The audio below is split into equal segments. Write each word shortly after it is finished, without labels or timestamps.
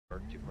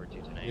report to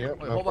you tonight. Yep,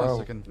 Wait, no hold on a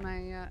problem. second.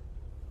 Am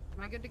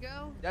I good to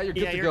go? Yeah, you're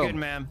good to you're go. good,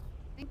 ma'am.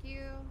 Thank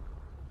you.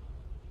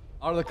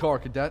 Out of the car,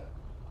 cadet.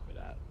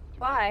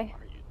 Why?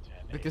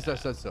 Because I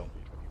said so.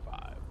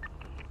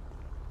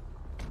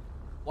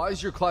 Why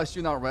is your class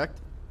 2 not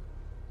wrecked?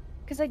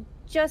 Because I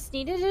just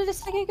needed it a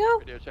second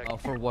ago. Oh,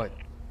 for what?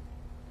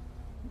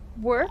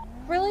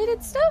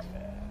 Work-related stuff?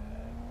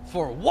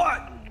 For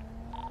what?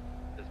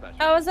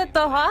 I was at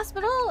the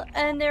hospital,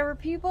 and there were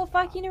people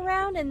fucking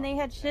around, and they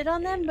had shit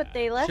on them, but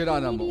they left Shit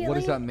on them. immediately. What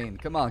does that mean?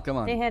 Come on, come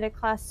on. They had a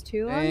class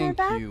 2 on their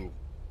back? Thank you.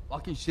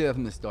 Fucking shit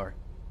from the start.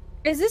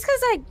 Is this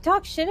because I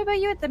talked shit about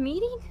you at the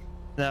meeting?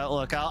 No,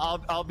 look,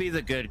 I'll be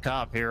the good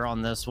cop here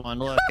on this one.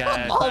 Look,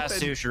 class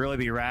 2 should really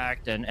be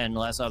racked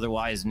unless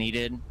otherwise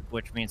needed,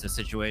 which means a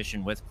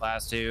situation with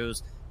class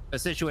 2s. A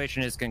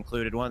situation is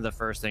concluded. One of the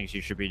first things you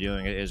should be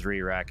doing is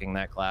re-racking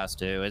that class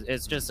 2.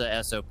 It's just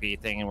a SOP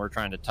thing, and we're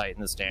trying to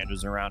tighten the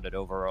standards around it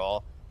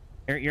overall.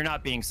 You're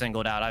not being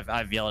singled out.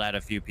 I've yelled at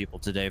a few people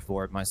today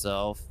for it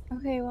myself.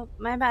 Okay, well,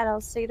 my bad.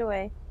 I'll take it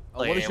away.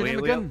 Oh, what is your name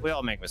again? We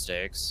all make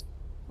mistakes.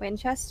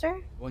 Winchester?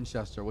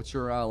 Winchester. What's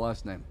your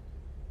last name?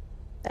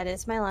 That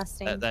is my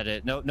last name. That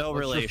it. No What's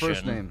relation. your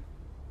first name?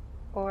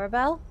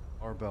 Orabel?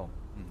 Arbel.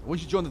 When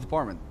did you join the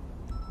department?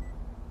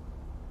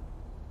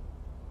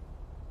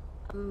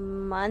 A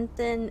month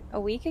and a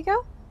week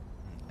ago?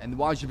 And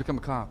why did you become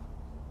a cop?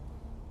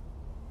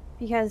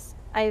 Because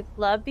I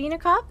love being a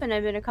cop, and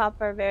I've been a cop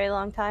for a very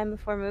long time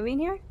before moving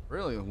here.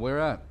 Really? Where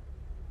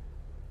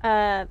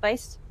at?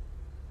 Vice.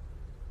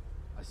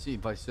 I see,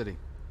 Vice City.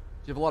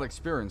 You have a lot of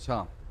experience,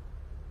 huh?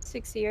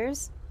 6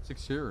 years.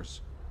 6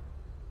 years.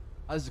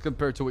 How does it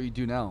compare to what you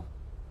do now?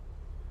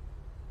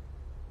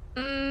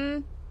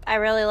 I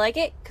really like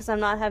it, because I'm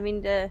not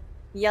having to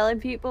yell at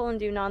people and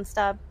do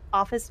non-stop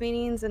office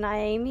meetings and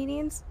IA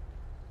meetings.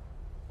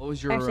 What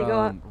was your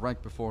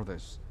rank before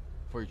this?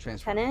 Before you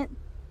transferred? Lieutenant.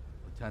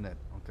 Lieutenant,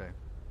 okay.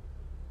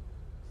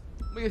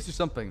 Let me ask you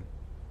something.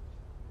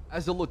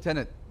 As a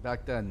lieutenant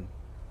back then,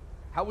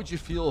 how would you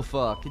feel if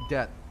a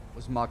cadet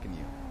was mocking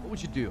you? What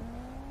would you do?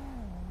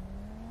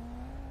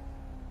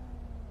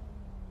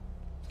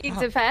 It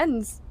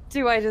depends.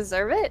 Do I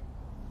deserve it?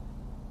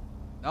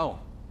 No.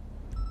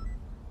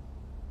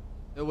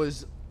 It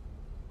was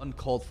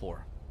uncalled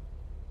for.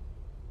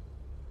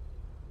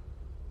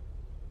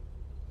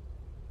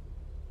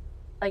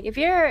 Like if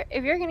you're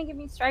gonna give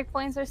me strike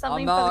points or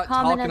something I'm for not the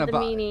comment talking at the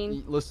about,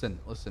 meeting.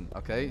 Listen,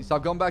 okay?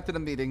 Stop going back to the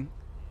meeting.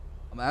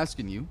 I'm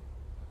asking you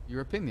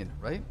your opinion,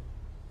 right?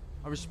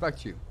 I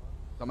respect you.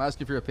 So I'm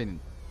asking for your opinion.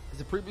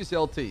 As a previous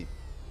LT, if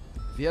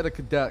you had a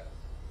cadet,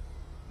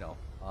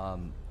 I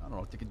don't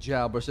know, take a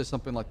jab or say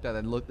something like that,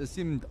 and look, it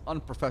seemed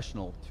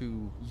unprofessional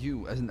to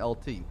you as an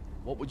LT,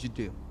 what would you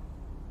do?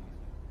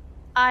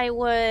 I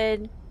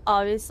would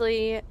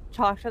obviously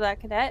talk to that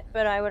cadet,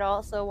 but I would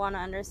also want to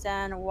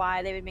understand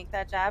why they would make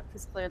that jab,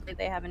 because clearly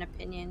they have an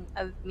opinion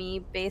of me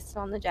based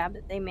on the jab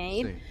that they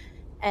made,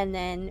 and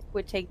then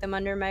would take them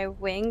under my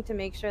wing to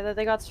make sure that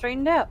they got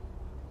straightened out.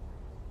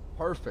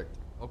 Perfect.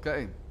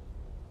 Okay.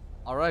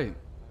 All right.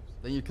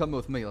 Then you come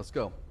with me. Let's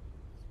go.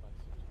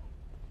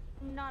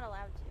 I'm not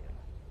allowed to.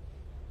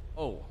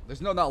 Oh,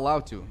 there's no not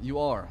allowed to. You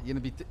are. You're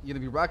gonna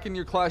be racking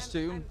your class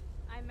 2.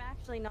 I'm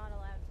actually not allowed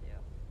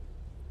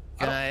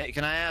to.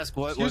 Can I ask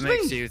what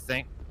makes you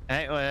think?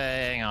 Hey,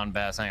 hang on,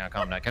 Bass. Hang on,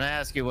 calm down. Can I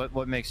ask you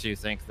what makes you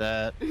think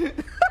that? I'm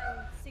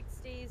 6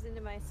 days into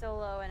my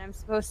solo, and I'm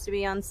supposed to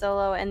be on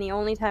solo, and the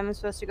only time I'm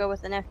supposed to go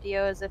with an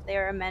FDO is if they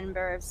are a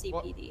member of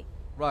CPD.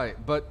 Right,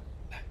 but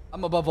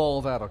I'm above all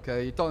of that,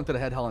 okay? You're talking to the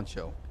head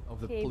honcho of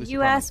the police you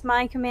department. ask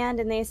my command,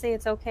 and they say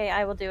it's okay,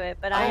 I will do it,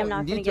 but I am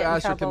not going to get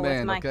in trouble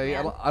with my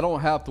command. I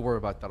don't have to worry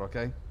about that,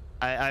 okay?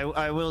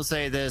 I will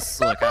say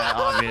this. Look,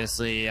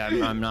 obviously,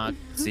 I'm not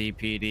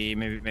CPD.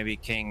 Maybe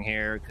King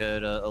here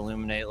could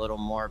illuminate a little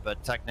more,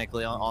 but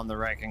technically on the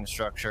ranking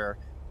structure,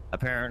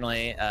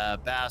 apparently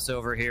Bass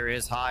over here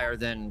is higher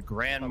than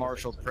Grand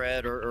Marshal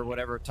Pred or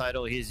whatever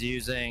title he's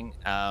using.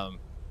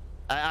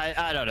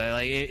 I don't know.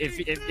 Like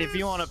if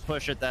you want to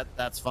push it,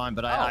 that's fine.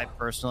 But I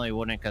personally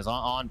wouldn't, because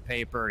on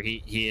paper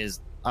he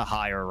is a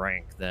higher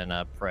rank than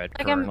Pred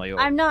like currently.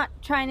 I'm not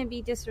trying to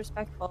be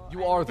disrespectful.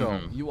 You are though.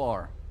 You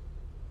are.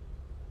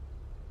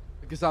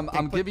 Because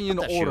I'm giving you an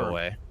order.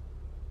 You're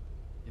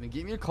gonna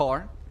give me a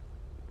car.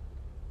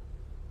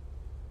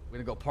 We're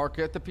gonna go park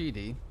it at the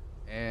PD,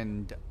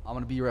 and I'm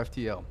gonna be your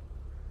FTO.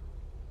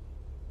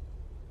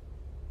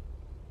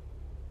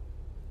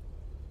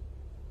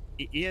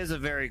 He is a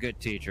very good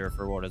teacher,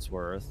 for what it's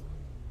worth.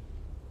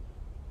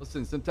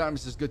 Listen,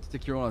 sometimes it's good to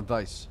take your own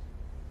advice.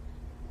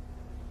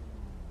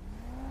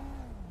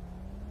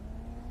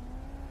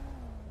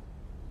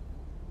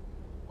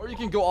 Or you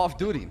can go off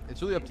duty.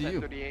 It's really up to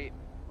you. 38,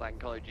 black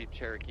and color Jeep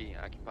Cherokee,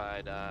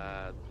 occupied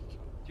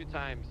 2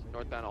 times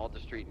northbound Alta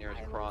Street,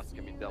 nearest cross,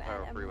 coming Del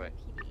Perro Freeway.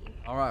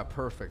 All right,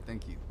 perfect.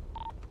 Thank you.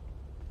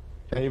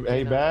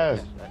 Hey,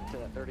 Bass.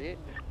 That's 38.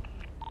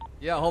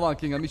 Yeah, hold on,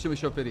 King. Let me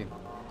show pity.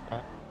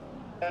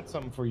 I had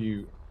something for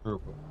you, real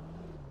quick.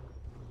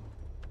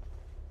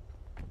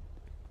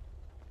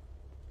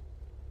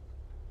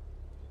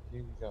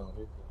 Here you go.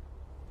 Here you go.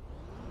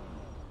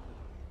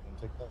 And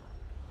take that.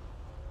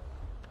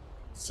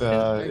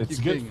 Thank It's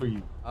you, good King. for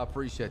you. I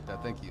appreciate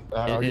that. Thank you.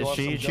 You Is want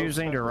she some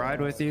choosing ghost to pepper?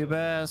 ride with you,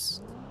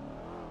 Bass?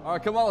 All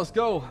right, come on, let's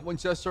go,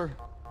 Winchester.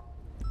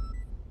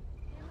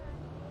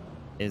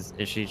 Is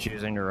she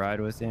choosing to ride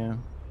with you?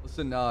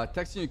 Listen,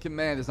 texting your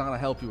command is not gonna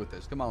help you with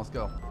this. Come on, let's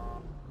go.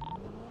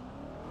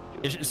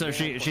 So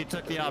she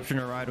took the option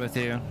to ride with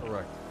you.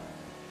 Correct.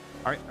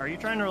 Are you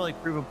trying to like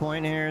prove a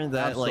point here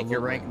that like your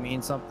rank Absolutely.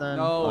 means something?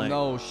 No, Like-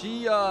 no.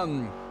 She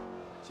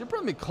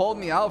probably called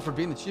me out for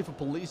being the chief of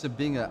police and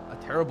being a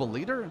terrible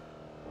leader.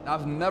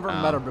 I've never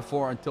met her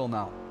before until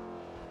now.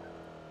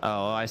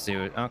 Oh, I see.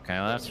 Okay, well,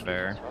 that's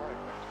fair.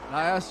 And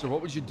I asked her,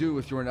 what would you do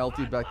if you were an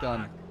LT back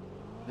then?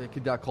 They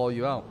could not call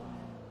you out.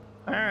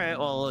 All right.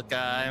 Well, look,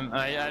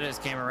 I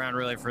just came around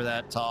really for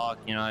that talk.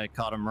 You know, I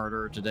caught a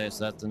murderer today,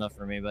 so that's enough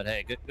for me. But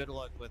hey, good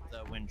luck with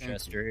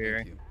Winchester here.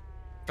 Thank you.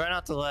 Try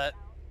not to let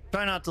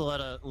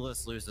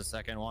Liz lose the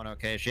second one.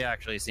 Okay, she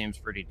actually seems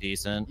pretty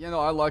decent. Yeah, no,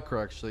 I like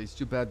her actually. It's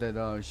too bad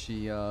that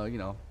she,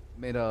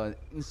 made an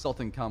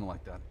insulting comment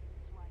like that.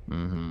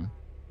 Mm-hmm.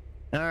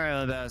 All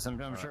right, Bass. I'm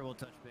sure we'll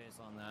touch base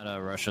on that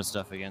Russia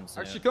stuff again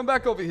soon. Actually, come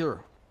back over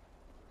here.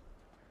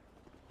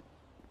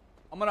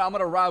 I'm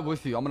gonna ride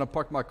with you. I'm gonna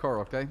park my car,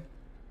 okay?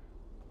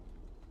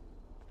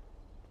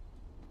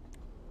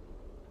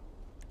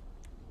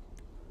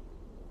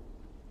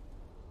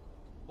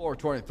 Floor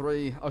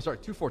 23. Oh, sorry,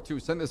 242.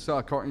 Send this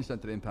car and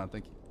send to the impound.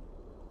 Thank you.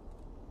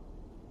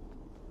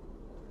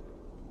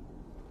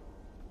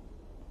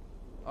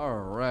 All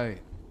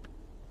right.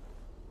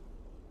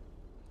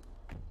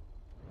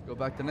 Go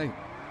back to Nate.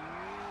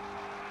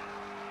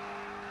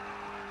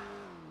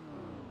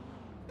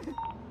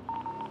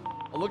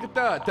 Oh, look at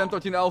that.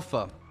 1013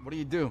 Alpha. What do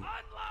you do?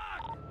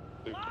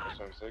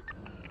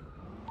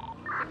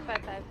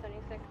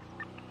 65526.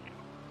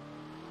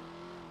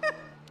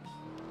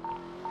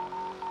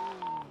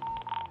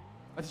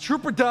 That's a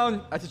trooper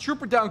down. That's a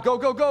trooper down. Go,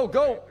 go, go,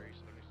 go.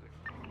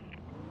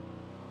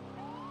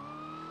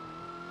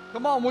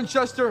 Come on,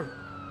 Winchester.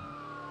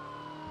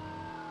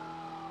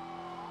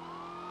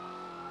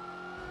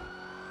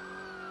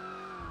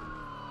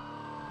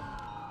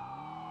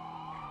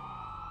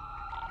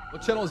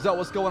 What channel is that?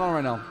 What's going on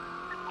right now?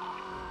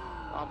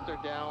 Officer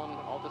down,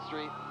 Alta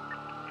Street.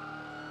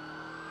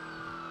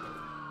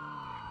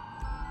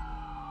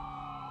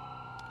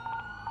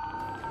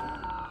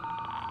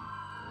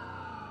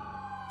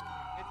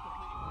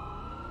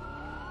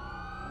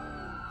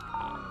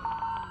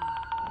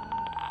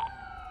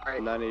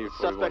 Alright,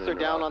 suspects are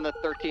down on the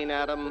 13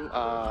 Adam.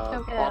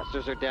 Okay.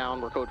 Officers are down,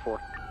 we're code 4.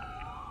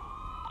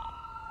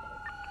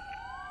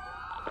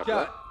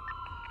 Yeah.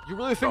 You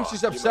really think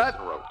she's upset?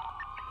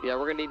 Yeah,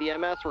 we're gonna need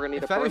EMS, we're gonna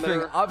need If a anything,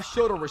 perimeter. I've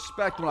showed her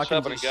respect when I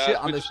can just shit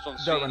on this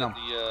dirt right now.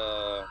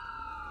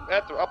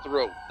 Up the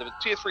road, the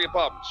tier 3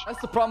 apartments. That's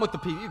the problem with the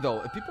PD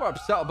though. If people are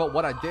upset about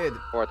what I did,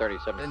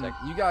 430, then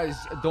you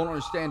guys don't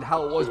understand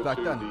how it was back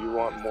Do then. you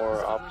want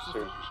more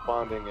officers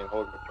responding and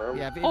holding the firm?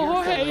 Yeah, if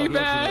you're hey,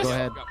 man. Go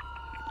ahead.